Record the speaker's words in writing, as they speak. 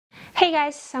Hey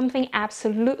guys, something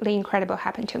absolutely incredible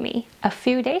happened to me. A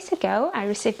few days ago, I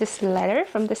received this letter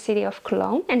from the city of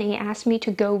Cologne and he asked me to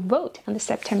go vote on the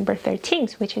September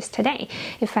 13th, which is today.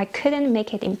 If I couldn't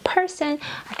make it in person,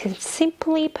 I could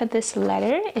simply put this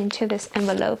letter into this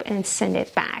envelope and send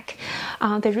it back.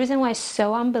 The reason why it's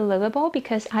so unbelievable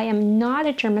because I am not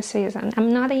a German citizen.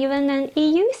 I'm not even an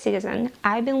EU citizen.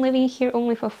 I've been living here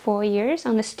only for 4 years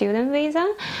on a student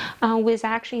visa, with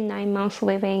actually 9 months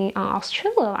living in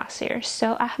Australia last year.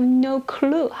 So I have no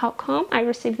clue how come I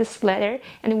received this letter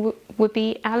and would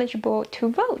be eligible to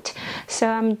vote. So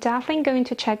I'm definitely going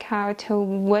to check out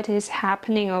what is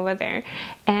happening over there.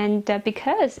 And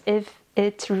because if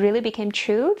it really became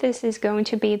true, this is going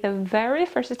to be the very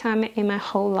first time in my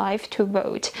whole life to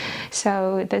vote.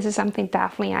 So this is something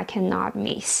definitely I cannot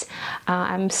miss.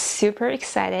 I'm super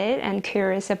excited and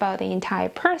curious about the entire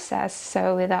process.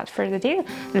 So without further ado,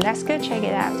 let's go check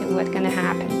it out and what's gonna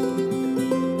happen.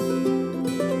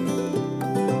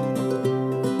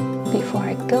 Before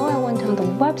I go, I went on the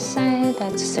website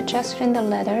that's suggesting the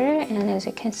letter, and as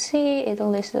you can see, it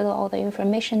listed all the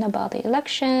information about the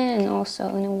election and also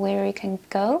where you can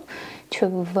go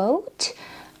to vote.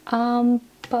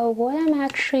 But what I'm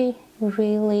actually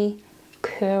really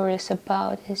curious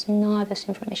about is not this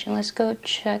information. Let's go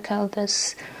check out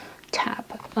this tab.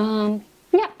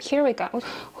 Yeah, here we go.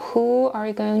 Who are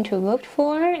you going to vote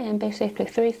for? And basically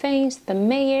 3 things: the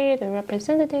mayor, the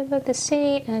representative of the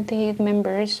city, and the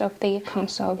members of the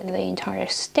council of the entire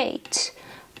state.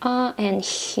 And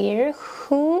here,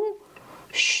 who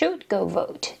should go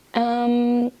vote?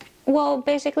 Well,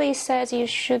 basically it says you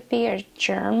should be a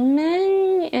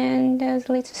German and at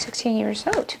least 16 years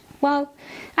old. Well,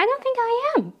 I don't think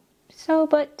I am. So,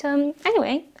 but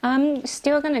anyway, I'm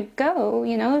still gonna go,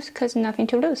 you know, because nothing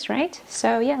to lose, right?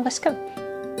 So yeah, let's go.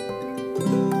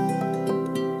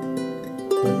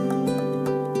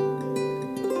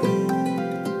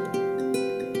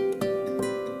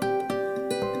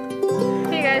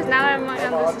 Hey guys, now I'm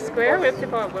on this square where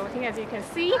people are voting, as you can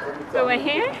see. So we're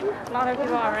here, a lot of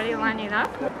people are already lining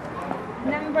up.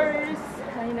 Numbers,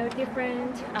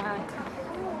 different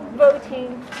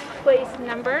voting place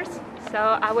numbers. So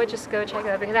I will just go check it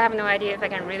out because I have no idea if I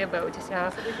can really vote.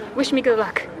 So wish me good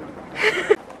luck.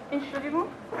 Entschuldigung,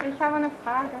 ich habe eine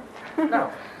Frage.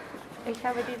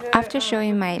 After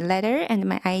showing my letter and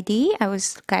my ID, I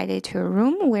was guided to a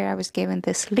room where I was given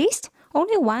this list.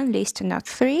 Only 1 list, not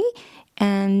 3.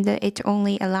 And it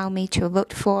only allowed me to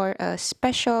vote for a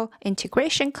special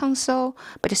integration council,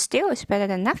 but still it's better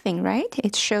than nothing, right?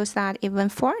 It shows that even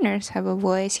foreigners have a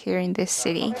voice here in this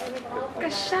city.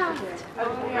 Geschafft!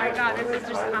 Oh my god, this is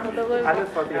just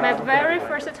unbelievable. My very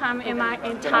first time in my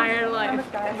entire life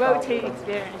voting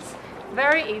experience.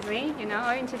 Very easy,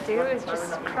 all you need to do is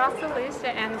just cross the list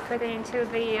and put it into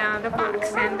the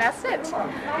box, and that's it.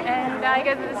 And I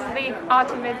guess this is the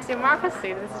ultimate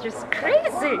democracy. This is just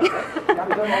crazy.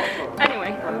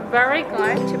 Anyway, I'm very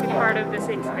glad to be part of this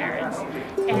experience.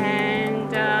 And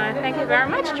thank you very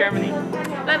much, Germany.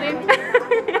 Love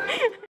you.